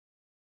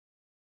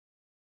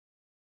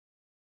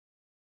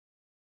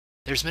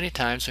There's many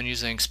times when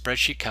using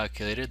spreadsheet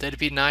calculator that it'd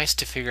be nice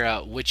to figure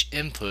out which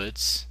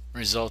inputs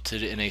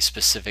resulted in a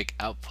specific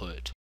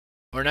output,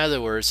 or in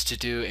other words, to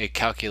do a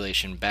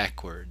calculation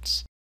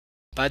backwards.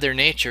 By their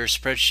nature,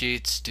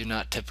 spreadsheets do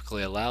not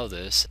typically allow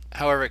this.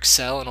 However,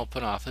 Excel and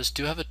OpenOffice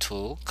do have a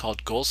tool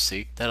called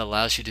GoalSeek that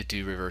allows you to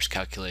do reverse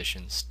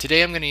calculations.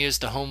 Today I'm going to use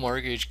the home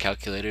mortgage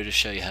calculator to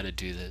show you how to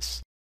do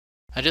this.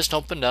 I just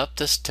opened up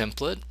this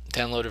template,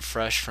 downloaded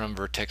fresh from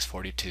Vertex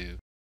 42.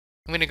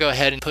 I'm going to go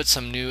ahead and put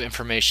some new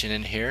information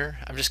in here.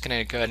 I'm just going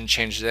to go ahead and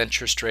change the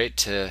interest rate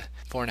to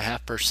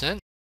 4.5%.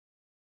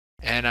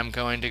 And I'm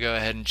going to go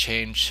ahead and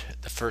change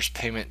the first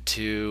payment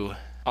to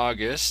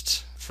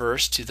August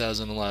 1st,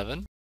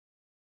 2011.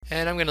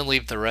 And I'm going to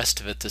leave the rest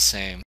of it the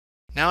same.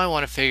 Now I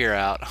want to figure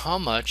out how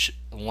much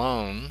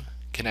loan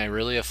can I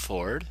really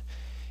afford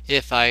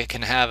if I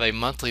can have a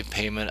monthly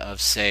payment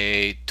of,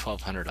 say,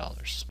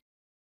 $1,200.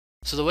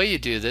 So the way you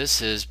do this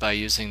is by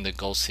using the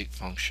GoalSeek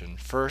function.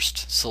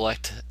 First,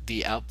 select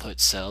the output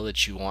cell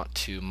that you want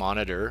to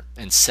monitor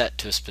and set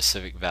to a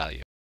specific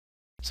value.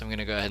 So I'm going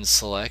to go ahead and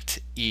select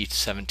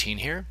E17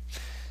 here.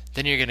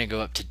 Then you're going to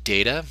go up to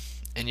Data,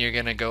 and you're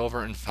going to go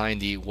over and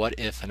find the What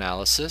If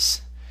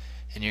analysis,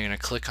 and you're going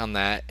to click on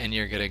that, and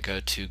you're going to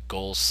go to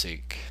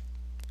GoalSeek.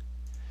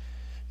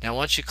 Now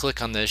once you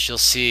click on this, you'll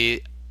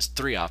see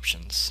three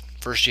options.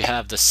 First, you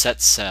have the set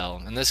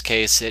cell. In this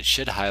case, it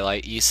should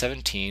highlight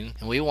E17,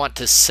 and we want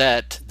to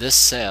set this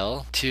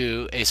cell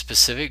to a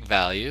specific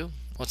value.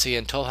 Once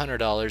again,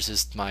 $1,200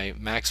 is my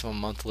maximum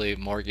monthly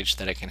mortgage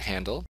that I can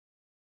handle.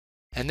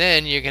 And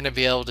then you're going to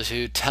be able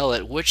to tell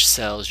it which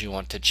cells you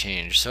want to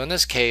change. So in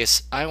this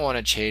case, I want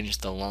to change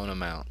the loan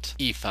amount,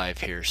 E5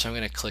 here, so I'm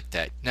going to click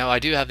that. Now I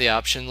do have the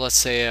option, let's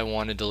say I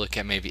wanted to look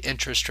at maybe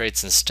interest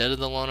rates instead of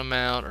the loan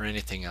amount or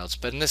anything else,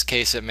 but in this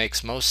case it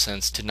makes most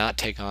sense to not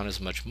take on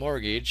as much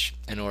mortgage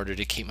in order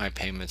to keep my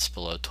payments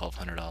below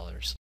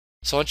 $1,200.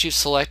 So once you've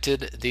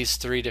selected these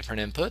three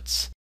different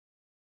inputs,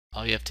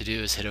 all you have to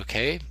do is hit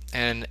OK,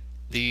 and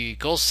the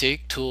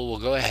GoalSeek tool will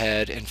go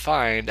ahead and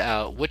find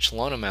out which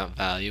loan amount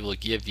value will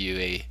give you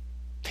a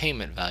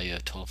payment value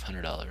of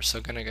 $1,200. So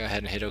I'm going to go ahead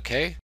and hit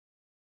OK.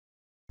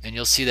 And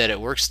you'll see that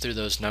it works through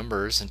those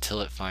numbers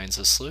until it finds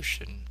a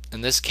solution.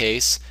 In this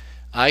case,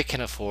 I can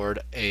afford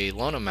a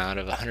loan amount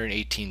of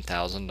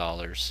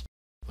 $118,000,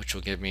 which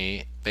will give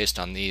me, based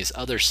on these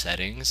other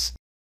settings,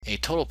 a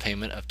total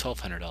payment of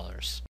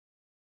 $1,200.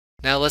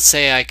 Now let's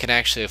say I can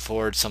actually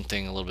afford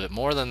something a little bit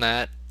more than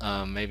that.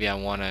 Maybe I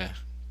want to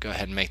go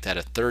ahead and make that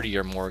a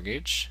 30-year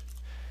mortgage,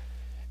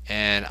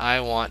 and I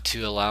want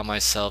to allow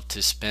myself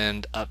to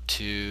spend up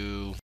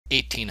to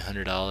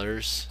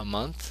 $1,800 a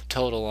month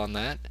total on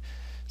that.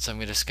 So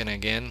I'm just going to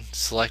again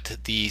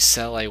select the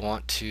cell I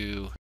want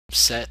to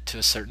set to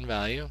a certain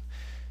value. I'm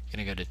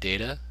going to go to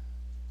Data,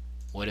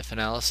 What If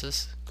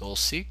Analysis,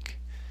 GoalSeek,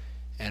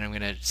 and I'm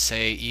going to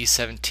say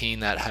E17,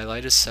 that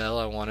highlighted cell,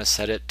 I want to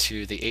set it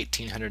to the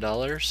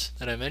 $1,800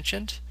 that I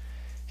mentioned.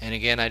 And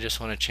again, I just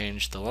want to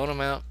change the loan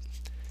amount.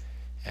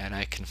 And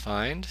I can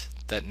find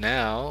that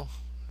now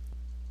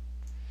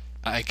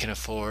I can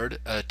afford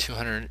a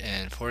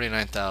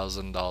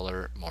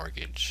 $249,000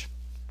 mortgage.